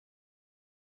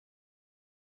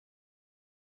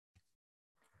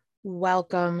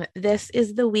Welcome. This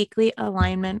is the weekly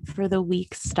alignment for the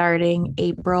week starting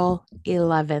April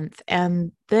 11th.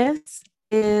 And this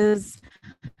is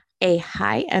a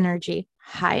high energy,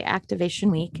 high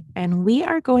activation week. And we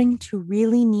are going to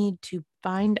really need to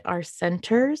find our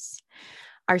centers,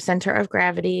 our center of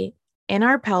gravity in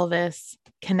our pelvis,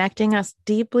 connecting us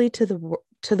deeply to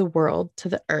the world, to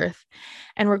the earth.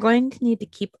 And we're going to need to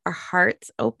keep our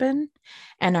hearts open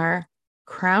and our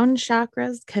crown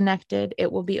chakras connected.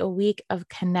 It will be a week of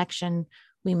connection.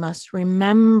 We must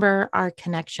remember our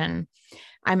connection.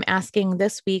 I'm asking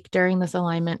this week during this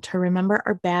alignment to remember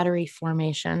our battery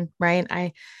formation, right?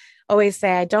 I always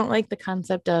say I don't like the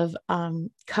concept of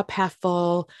cup half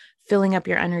full, filling up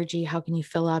your energy. How can you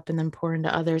fill up and then pour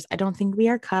into others? I don't think we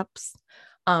are cups.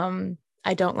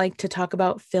 I don't like to talk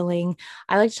about filling.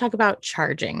 I like to talk about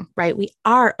charging, right? We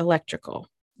are electrical.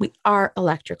 We are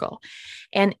electrical.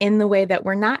 And in the way that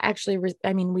we're not actually,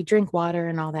 we drink water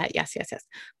and all that. Yes, yes, yes.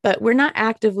 But we're not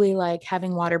actively like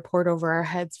having water poured over our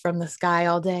heads from the sky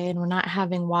all day. And we're not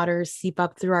having water seep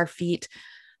up through our feet.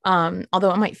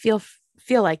 Although it might feel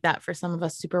like that for some of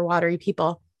us super watery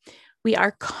people. We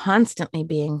are constantly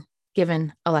being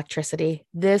given electricity.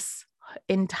 This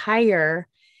entire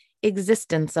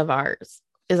existence of ours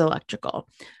is electrical.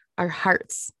 Our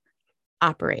hearts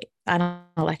operate on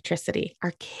electricity.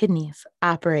 Our kidneys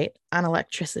operate on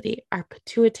electricity. Our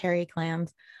pituitary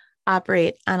glands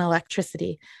operate on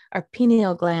electricity. Our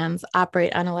pineal glands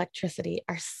operate on electricity.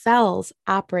 Our cells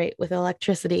operate with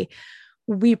electricity.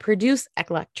 We produce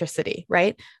electricity,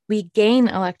 right? We gain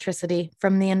electricity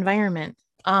from the environment.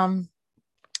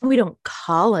 We don't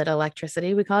call it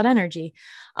electricity, we call it energy.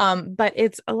 But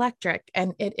it's electric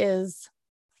and it is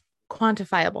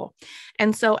quantifiable.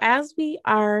 And so, as we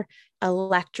are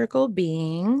electrical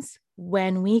beings,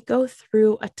 when we go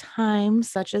through a time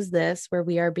such as this, where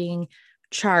we are being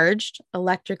charged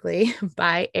electrically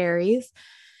by Aries,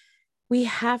 we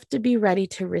have to be ready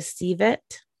to receive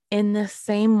it in the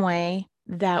same way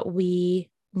that we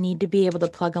need to be able to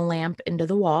plug a lamp into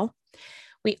the wall.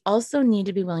 We also need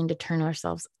to be willing to turn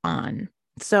ourselves on.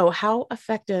 So, how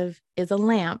effective is a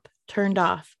lamp turned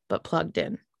off but plugged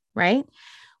in, right?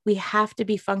 We have to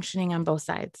be functioning on both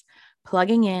sides,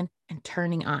 plugging in and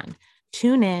turning on.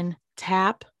 Tune in,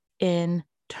 tap in,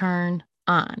 turn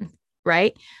on,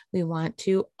 right? We want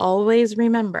to always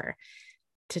remember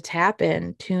to tap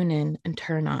in, tune in, and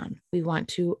turn on. We want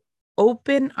to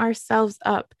open ourselves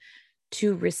up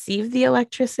to receive the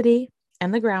electricity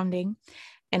and the grounding.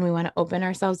 And we want to open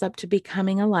ourselves up to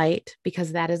becoming a light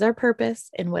because that is our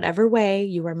purpose in whatever way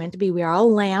you are meant to be. We are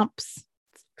all lamps,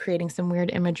 creating some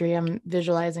weird imagery. I'm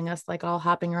visualizing us like all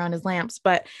hopping around as lamps,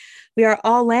 but we are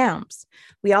all lamps.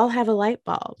 We all have a light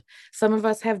bulb. Some of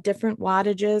us have different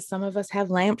wattages. Some of us have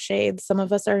lampshades. Some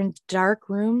of us are in dark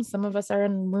rooms. Some of us are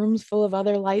in rooms full of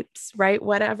other lights, right?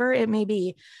 Whatever it may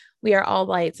be, we are all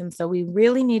lights. And so we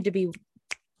really need to be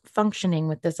functioning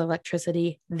with this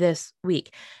electricity this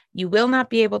week. You will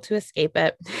not be able to escape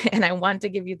it. And I want to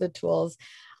give you the tools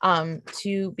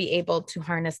to be able to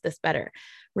harness this better.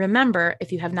 Remember,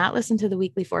 if you have not listened to the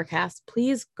weekly forecast,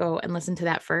 please go and listen to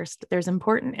that first. There's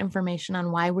important information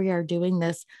on why we are doing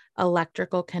this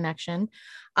electrical connection.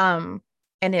 And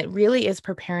it really is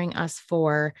preparing us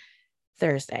for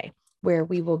Thursday, where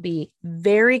we will be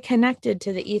very connected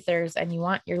to the ethers and you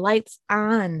want your lights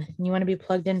on and you want to be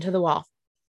plugged into the wall.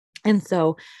 And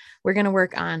so we're going to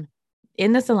work on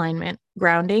in this alignment,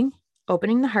 grounding,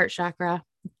 opening the heart chakra,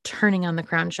 turning on the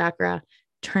crown chakra,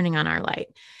 turning on our light.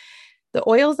 The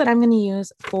oils that I'm going to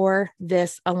use for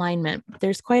this alignment,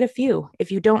 there's quite a few.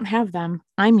 If you don't have them,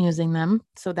 I'm using them.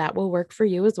 So that will work for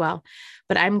you as well.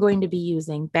 But I'm going to be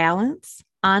using Balance,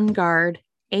 On Guard,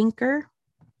 Anchor,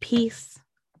 Peace,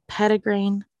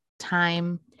 Petitgrain,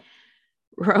 Thyme,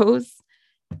 Rose,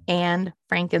 and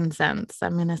frankincense.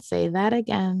 I'm going to say that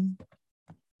again.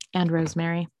 And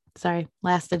rosemary. Sorry,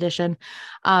 last edition.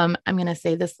 I'm going to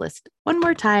say this list one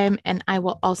more time, and I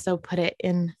will also put it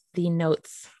in the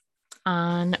notes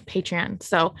on Patreon.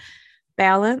 So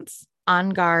Balance, On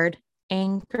Guard,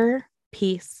 Anchor,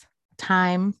 Peace,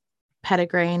 Thyme,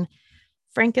 Petitgrain,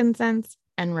 frankincense,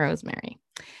 and rosemary.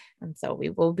 And so we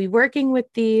will be working with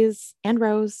these and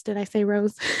Rose. Did I say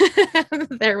Rose?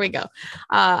 There we go.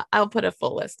 I'll put a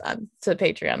full list on to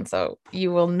Patreon so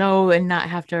you will know and not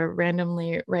have to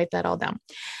randomly write that all down.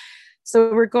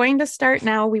 So we're going to start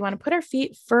now. We want to put our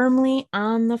feet firmly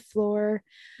on the floor.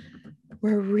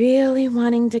 We're really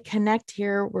wanting to connect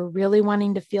here. We're really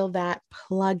wanting to feel that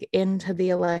plug into the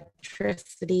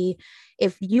electricity.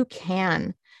 If you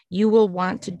can, you will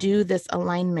want to do this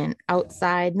alignment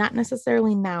outside, not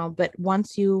necessarily now, but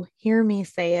once you hear me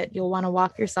say it, you'll want to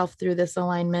walk yourself through this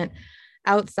alignment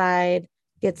outside,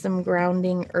 get some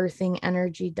grounding, earthing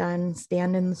energy done,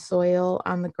 stand in the soil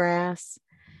on the grass.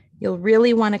 You'll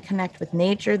really want to connect with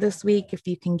nature this week if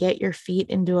you can get your feet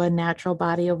into a natural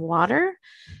body of water,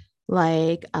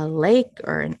 like a lake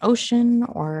or an ocean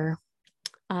or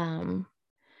um,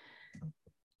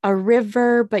 a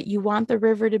river, but you want the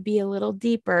river to be a little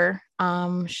deeper.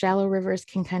 Shallow rivers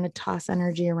can kind of toss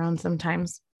energy around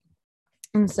sometimes.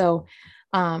 And so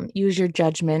use your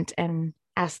judgment and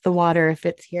ask the water if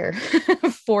it's here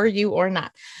for you or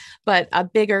not. But a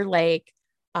bigger lake,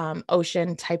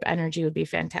 ocean type energy would be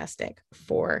fantastic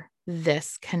for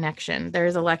this connection.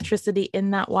 There's electricity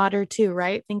in that water too,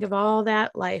 right? Think of all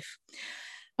that life.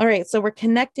 All right, so we're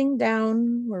connecting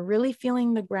down. We're really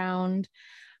feeling the ground.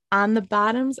 On the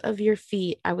bottoms of your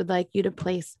feet, I would like you to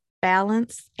place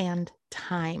balance and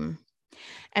time.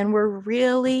 And we're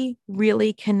really,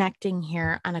 really connecting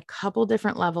here on a couple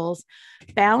different levels.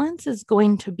 Balance is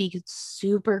going to be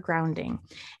super grounding.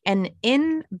 And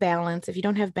in balance, if you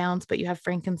don't have balance, but you have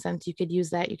frankincense, you could use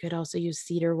that. You could also use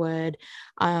cedar wood.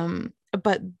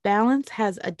 But balance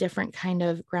has a different kind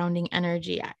of grounding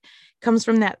energy. It comes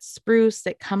from that spruce,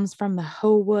 it comes from the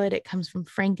hoe wood, it comes from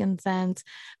frankincense,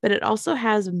 but it also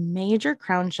has major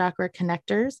crown chakra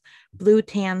connectors, blue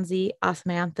tansy,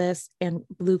 osmanthus, and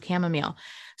blue chamomile.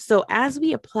 So as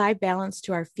we apply balance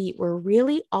to our feet, we're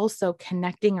really also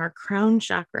connecting our crown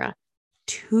chakra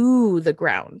to the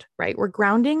ground, right? We're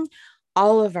grounding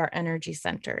all of our energy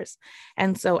centers.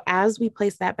 And so as we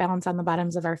place that balance on the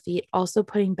bottoms of our feet, also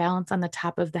putting balance on the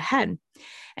top of the head,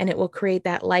 and it will create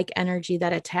that like energy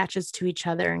that attaches to each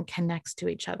other and connects to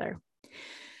each other.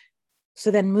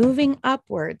 So then moving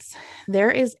upwards,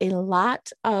 there is a lot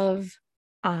of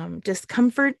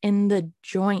discomfort in the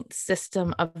joint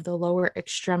system of the lower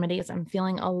extremities. I'm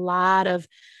feeling a lot of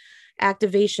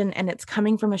activation, and it's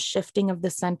coming from a shifting of the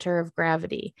center of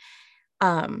gravity.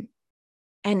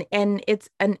 And it's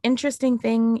an interesting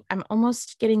thing. I'm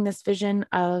almost getting this vision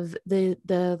of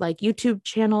the like YouTube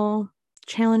channel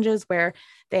challenges where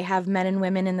they have men and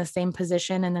women in the same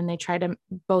position, and then they try to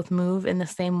both move in the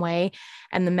same way,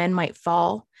 and the men might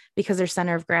fall because their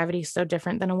center of gravity is so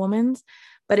different than a woman's.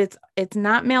 But it's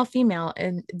not male female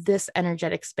in this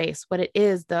energetic space. What it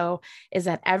is, though, is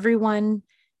that everyone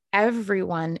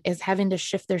is having to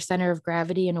shift their center of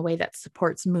gravity in a way that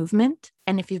supports movement.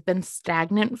 And if you've been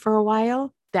stagnant for a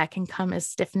while, that can come as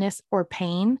stiffness or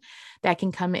pain. That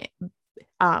can come,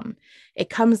 it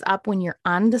comes up when you're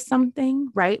onto something,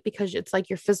 right? Because it's like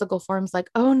your physical form's like,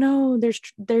 oh no,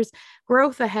 there's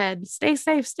growth ahead. Stay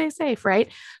safe,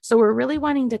 right? So we're really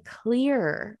wanting to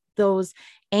clear those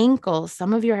ankles.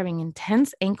 Some of you are having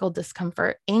intense ankle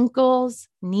discomfort, ankles,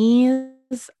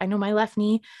 knees. I know my left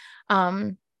knee,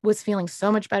 was feeling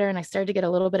so much better. And I started to get a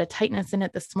little bit of tightness in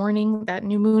it this morning. That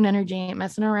new moon energy ain't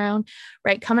messing around,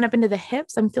 right? Coming up into the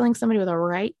hips. I'm feeling somebody with a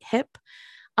right hip.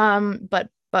 But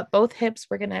both hips,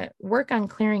 we're going to work on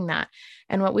clearing that.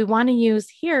 And what we want to use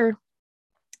here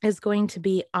is going to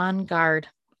be On Guard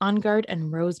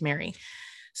and Rosemary.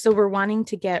 So we're wanting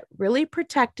to get really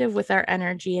protective with our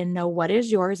energy and know what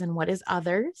is yours and what is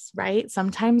others, right?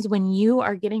 Sometimes when you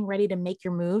are getting ready to make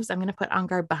your moves, I'm going to put On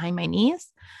Guard behind my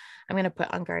knees. I'm going to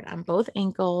put On Guard on both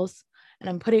ankles, and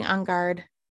I'm putting On Guard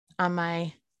on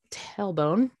my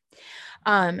tailbone.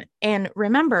 And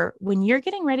remember, when you're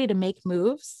getting ready to make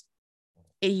moves,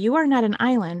 you are not an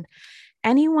island.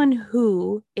 Anyone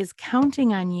who is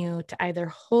counting on you to either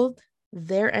hold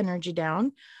their energy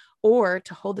down or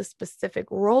to hold a specific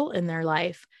role in their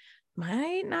life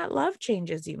might not love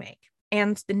changes you make.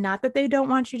 And not that they don't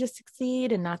want you to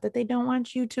succeed and not that they don't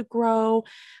want you to grow,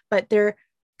 but they're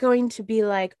going to be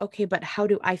like, okay, but how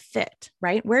do I fit,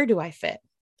 right? Where do I fit?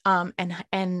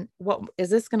 And what is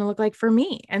this going to look like for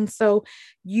me? And so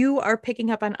you are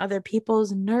picking up on other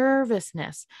people's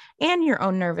nervousness and your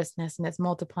own nervousness, and it's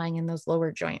multiplying in those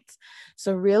lower joints.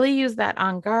 So really use that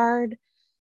On Guard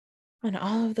on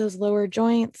all of those lower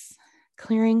joints,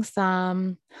 clearing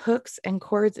some hooks and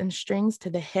cords and strings to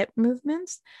the hip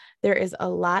movements. There is a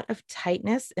lot of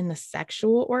tightness in the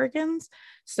sexual organs.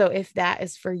 So if that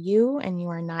is for you and you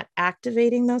are not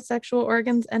activating those sexual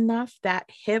organs enough, that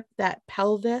hip, that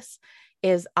pelvis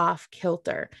is off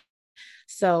kilter.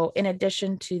 So in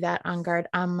addition to that On Guard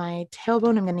on my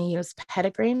tailbone, I'm going to use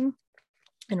petitgrain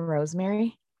and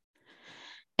rosemary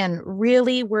and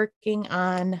really working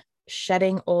on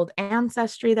shedding old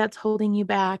ancestry that's holding you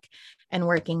back and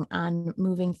working on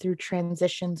moving through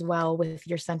transitions well with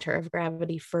your center of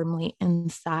gravity firmly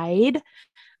inside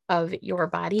of your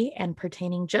body and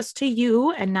pertaining just to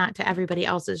you and not to everybody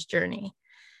else's journey,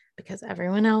 because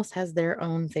everyone else has their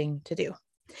own thing to do.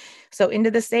 So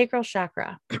into the sacral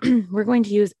chakra, we're going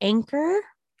to use anchor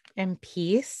and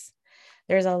peace.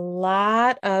 There's a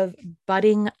lot of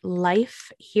budding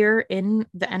life here in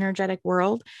the energetic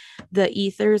world. The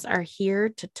ethers are here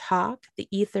to talk. The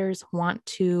ethers want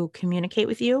to communicate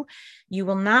with you. You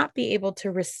will not be able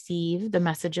to receive the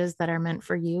messages that are meant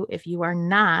for you if you are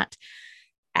not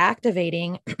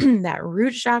activating that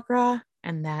root chakra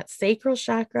and that sacral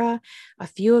chakra. A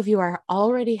few of you are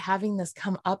already having this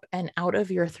come up and out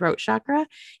of your throat chakra.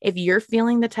 If you're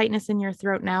feeling the tightness in your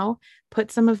throat now,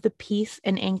 put some of the peace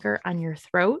and anchor on your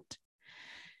throat.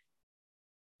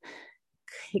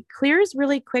 It clears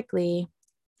really quickly.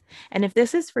 And if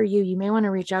this is for you, you may want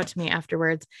to reach out to me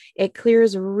afterwards. It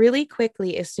clears really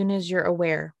quickly as soon as you're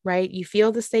aware, right? You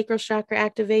feel the sacral chakra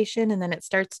activation, and then it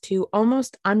starts to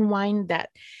almost unwind that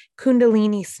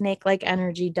Kundalini snake-like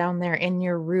energy down there in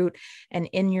your root and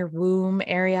in your womb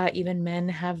area. Even men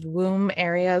have womb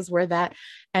areas where that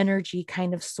energy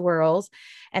kind of swirls.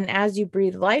 And as you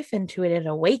breathe life into it, it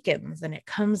awakens and it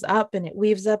comes up and it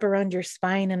weaves up around your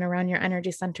spine and around your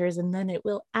energy centers. And then it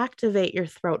will activate your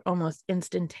throat almost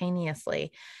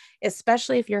instantaneously,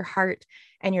 especially if your heart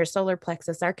and your solar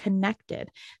plexus are connected.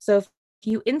 So if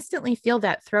you instantly feel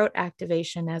that throat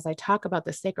activation as I talk about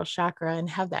the sacral chakra and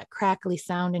have that crackly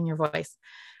sound in your voice,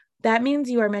 that means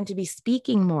you are meant to be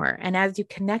speaking more. And as you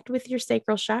connect with your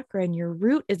sacral chakra and your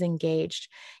root is engaged,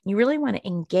 you really want to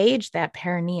engage that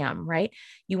perineum, right?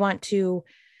 You want to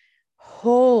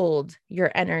hold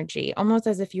your energy almost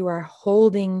as if you are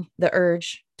holding the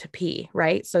urge to pee,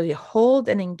 right? So you hold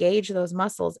and engage those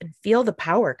muscles and feel the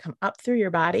power come up through your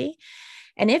body.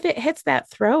 And if it hits that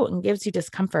throat and gives you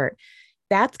discomfort,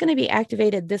 that's going to be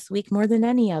activated this week more than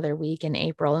any other week in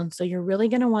April. And so you're really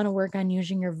going to want to work on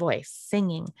using your voice,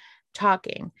 singing,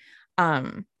 talking,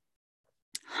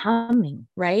 humming,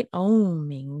 right?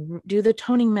 Oming, do the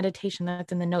toning meditation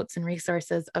that's in the notes and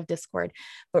resources of Discord,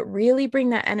 but really bring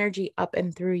that energy up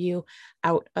and through you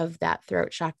out of that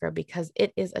throat chakra, because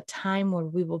it is a time where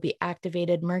we will be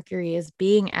activated. Mercury is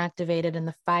being activated and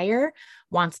the fire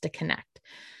wants to connect.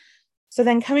 So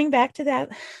then coming back to that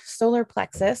solar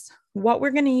plexus, what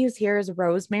we're going to use here is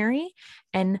rosemary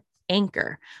and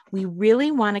anchor. We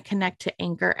really want to connect to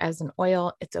anchor as an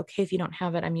oil. It's okay if you don't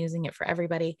have it. I'm using it for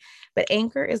everybody. But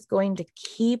anchor is going to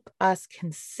keep us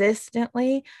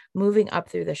consistently moving up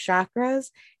through the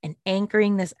chakras and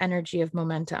anchoring this energy of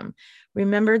momentum.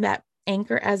 Remember that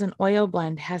anchor as an oil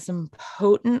blend has some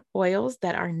potent oils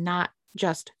that are not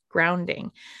just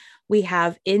grounding. We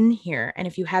have in here, and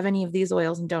if you have any of these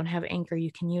oils and don't have anchor, you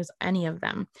can use any of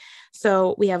them.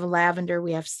 So we have lavender,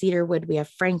 we have cedarwood, we have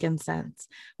frankincense.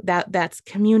 That's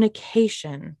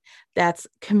communication, that's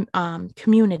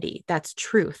community, that's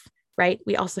truth, right?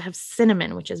 We also have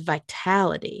cinnamon, which is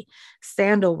vitality,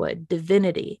 sandalwood,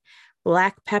 divinity,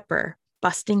 black pepper,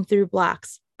 busting through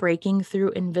blocks, breaking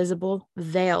through invisible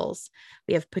veils.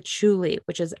 We have patchouli,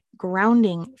 which is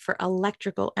grounding for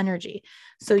electrical energy.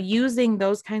 So using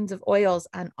those kinds of oils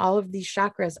on all of these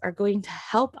chakras are going to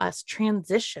help us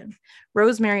transition.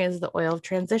 Rosemary is the oil of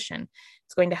transition.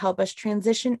 It's going to help us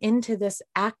transition into this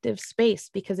active space,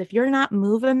 because if you're not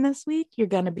moving this week, you're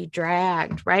going to be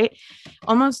dragged, right?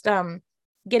 Almost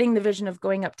getting the vision of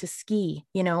going up to ski,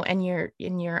 and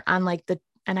you're on like the,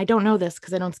 and I don't know this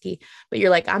because I don't ski, but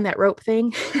you're like on that rope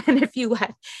thing. And if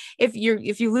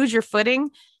you lose your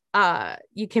footing,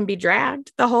 you can be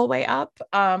dragged the whole way up,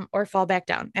 or fall back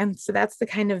down. And so that's the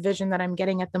kind of vision that I'm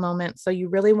getting at the moment. So you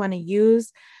really want to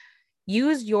use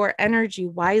your energy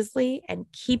wisely and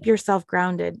keep yourself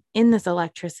grounded in this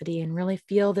electricity and really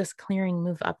feel this clearing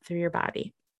move up through your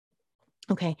body.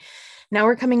 Okay, now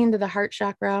we're coming into the heart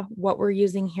chakra. What we're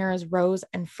using here is rose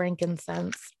and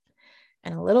frankincense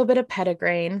and a little bit of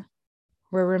petitgrain.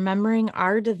 We're remembering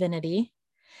our divinity,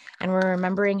 and we're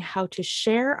remembering how to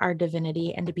share our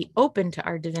divinity and to be open to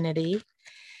our divinity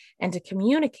and to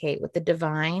communicate with the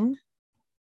divine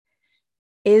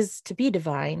is to be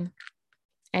divine.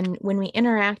 And when we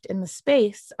interact in the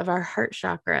space of our heart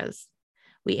chakras,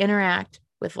 we interact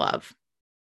with love.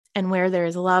 And where there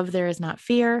is love, there is not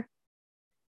fear.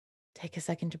 Take a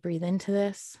second to breathe into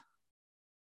this.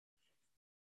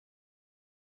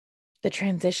 The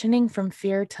transitioning from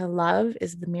fear to love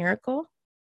is the miracle.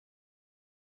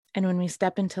 And when we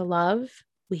step into love,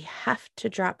 we have to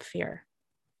drop fear.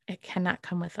 It cannot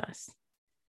come with us.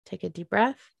 Take a deep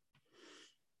breath.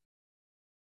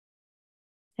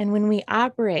 And when we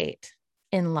operate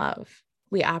in love,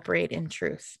 we operate in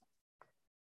truth.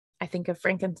 I think of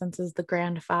frankincense as the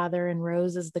grandfather and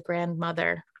rose as the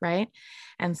grandmother, right?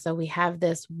 And so we have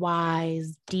this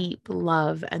wise, deep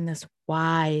love and this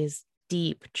wise,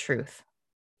 deep truth.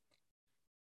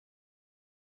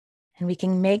 And we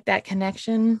can make that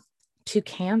connection to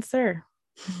Cancer,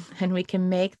 and we can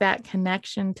make that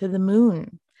connection to the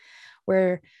moon,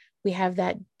 where we have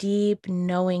that deep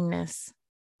knowingness,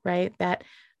 right? That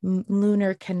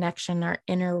lunar connection, our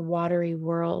inner watery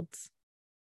worlds.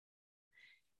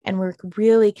 And we're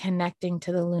really connecting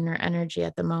to the lunar energy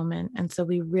at the moment. And so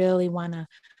we really want to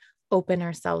open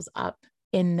ourselves up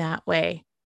in that way,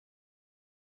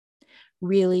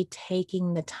 really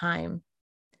taking the time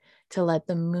to let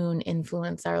the moon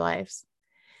influence our lives,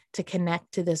 to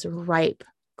connect to this ripe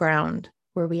ground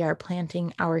where we are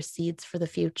planting our seeds for the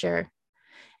future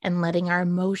and letting our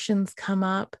emotions come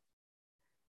up.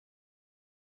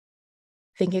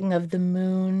 Thinking of the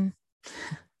moon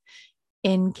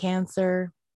in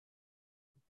Cancer.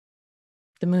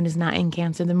 The moon is not in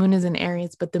Cancer. The moon is in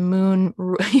Aries, but the moon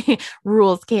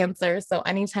rules Cancer. So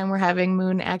anytime we're having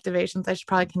moon activations, I should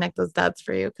probably connect those dots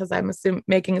for you because I'm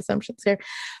making assumptions here.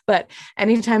 But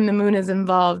anytime the moon is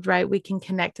involved, right, we can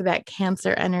connect to that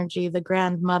Cancer energy, the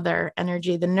grandmother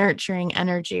energy, the nurturing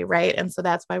energy, right? And so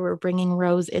that's why we're bringing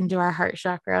Rose into our heart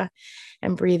chakra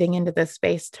and breathing into this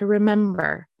space to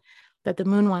remember that the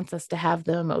moon wants us to have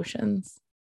the emotions.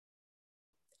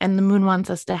 And the moon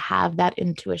wants us to have that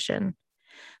intuition.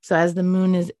 So as the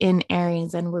moon is in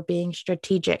Aries and we're being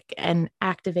strategic and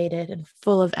activated and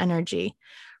full of energy,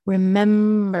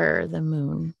 remember the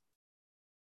moon,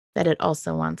 that it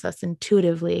also wants us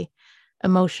intuitively,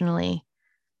 emotionally,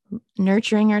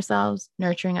 nurturing ourselves,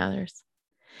 nurturing others.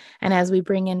 And as we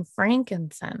bring in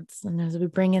frankincense and as we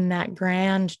bring in that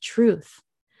grand truth,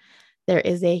 there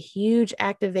is a huge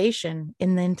activation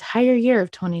in the entire year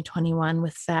of 2021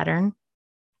 with Saturn.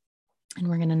 And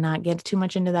we're going to not get too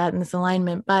much into that in this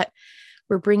alignment, but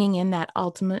we're bringing in that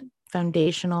ultimate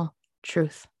foundational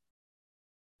truth.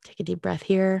 Take a deep breath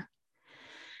here.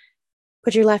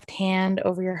 Put your left hand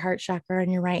over your heart chakra and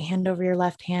your right hand over your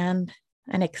left hand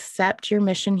and accept your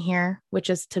mission here, which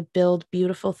is to build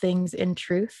beautiful things in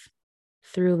truth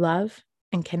through love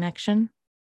and connection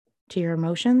to your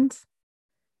emotions,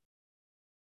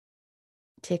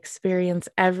 to experience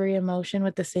every emotion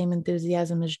with the same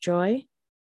enthusiasm as joy,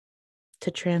 to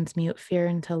transmute fear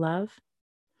into love.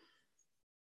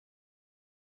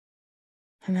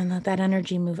 And then let that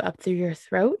energy move up through your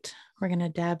throat. We're going to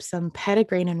dab some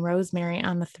petitgrain and rosemary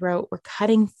on the throat. We're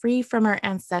cutting free from our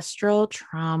ancestral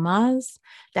traumas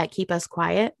that keep us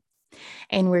quiet.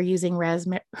 And we're using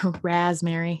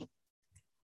raspberry.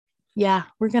 Yeah,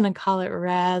 we're going to call it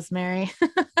raspberry.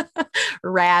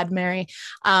 Radberry.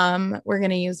 We're going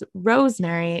to use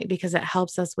rosemary because it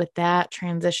helps us with that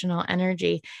transitional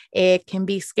energy. It can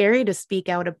be scary to speak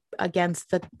out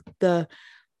against the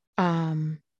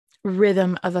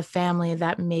rhythm of a family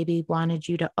that maybe wanted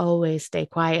you to always stay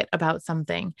quiet about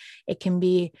something. It can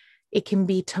be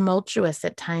tumultuous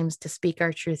at times to speak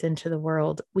our truth into the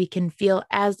world. We can feel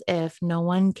as if no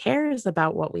one cares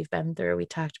about what we've been through. We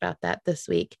talked about that this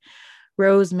week.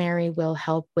 Rosemary will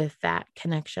help with that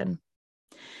connection.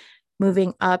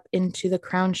 Moving up into the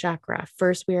crown chakra.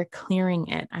 First, we are clearing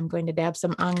it. I'm going to dab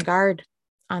some On Guard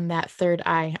on that third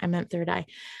eye. I meant third eye.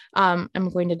 I'm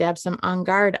going to dab some On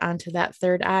Guard onto that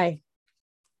third eye.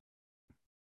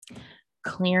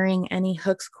 Clearing any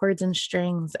hooks, cords, and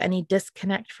strings, any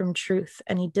disconnect from truth,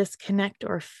 any disconnect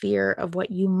or fear of what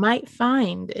you might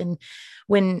find. And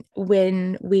when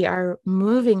we are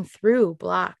moving through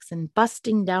blocks and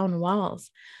busting down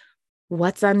walls,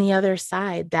 what's on the other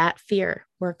side? That fear.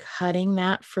 We're cutting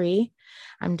that free.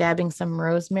 I'm dabbing some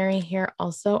rosemary here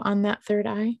also on that third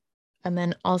eye. And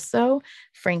then also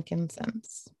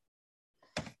frankincense.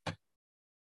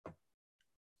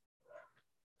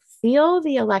 Feel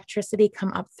the electricity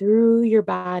come up through your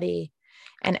body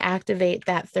and activate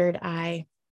that third eye.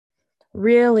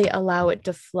 Really allow it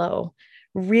to flow.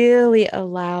 Really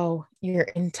allow your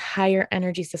entire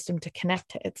energy system to connect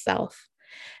to itself.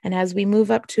 And as we move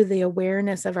up to the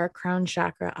awareness of our crown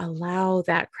chakra, allow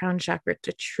that crown chakra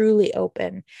to truly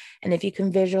open. And if you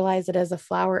can visualize it as a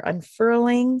flower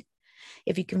unfurling,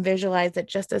 if you can visualize it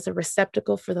just as a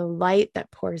receptacle for the light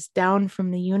that pours down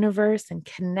from the universe and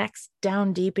connects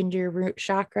down deep into your root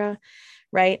chakra,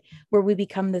 right? Where we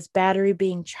become this battery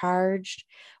being charged.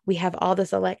 We have all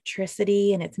this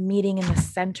electricity and it's meeting in the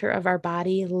center of our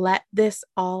body. Let this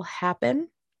all happen.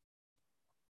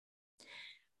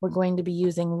 We're going to be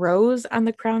using rose on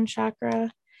the crown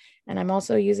chakra. And I'm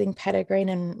also using petitgrain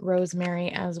and rosemary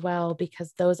as well,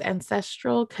 because those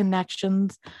ancestral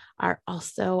connections are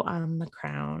also on the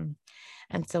crown.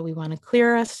 And so we want to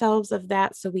clear ourselves of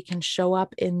that so we can show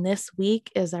up in this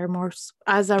week as our most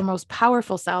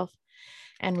powerful self.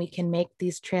 And we can make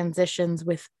these transitions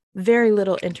with very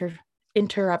little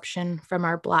interruption from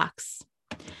our blocks.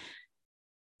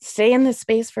 Stay in this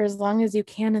space for as long as you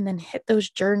can and then hit those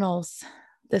journals.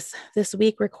 This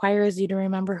week requires you to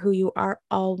remember who you are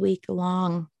all week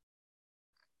long.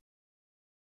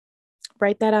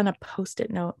 Write that on a Post-it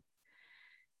note.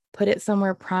 Put it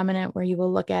somewhere prominent where you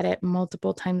will look at it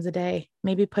multiple times a day.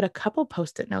 Maybe put a couple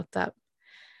Post-it notes up.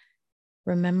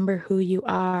 Remember who you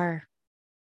are.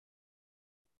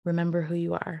 Remember who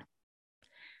you are.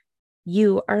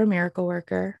 You are a miracle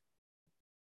worker.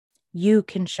 You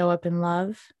can show up in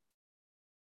love.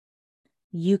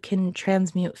 You can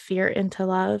transmute fear into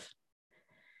love.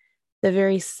 The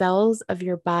very cells of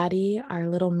your body are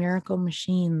little miracle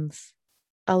machines.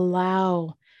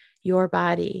 Allow your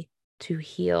body to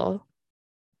heal.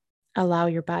 Allow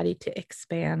your body to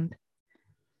expand.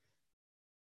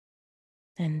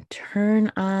 And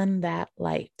turn on that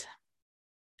light.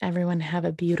 Everyone have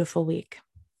a beautiful week.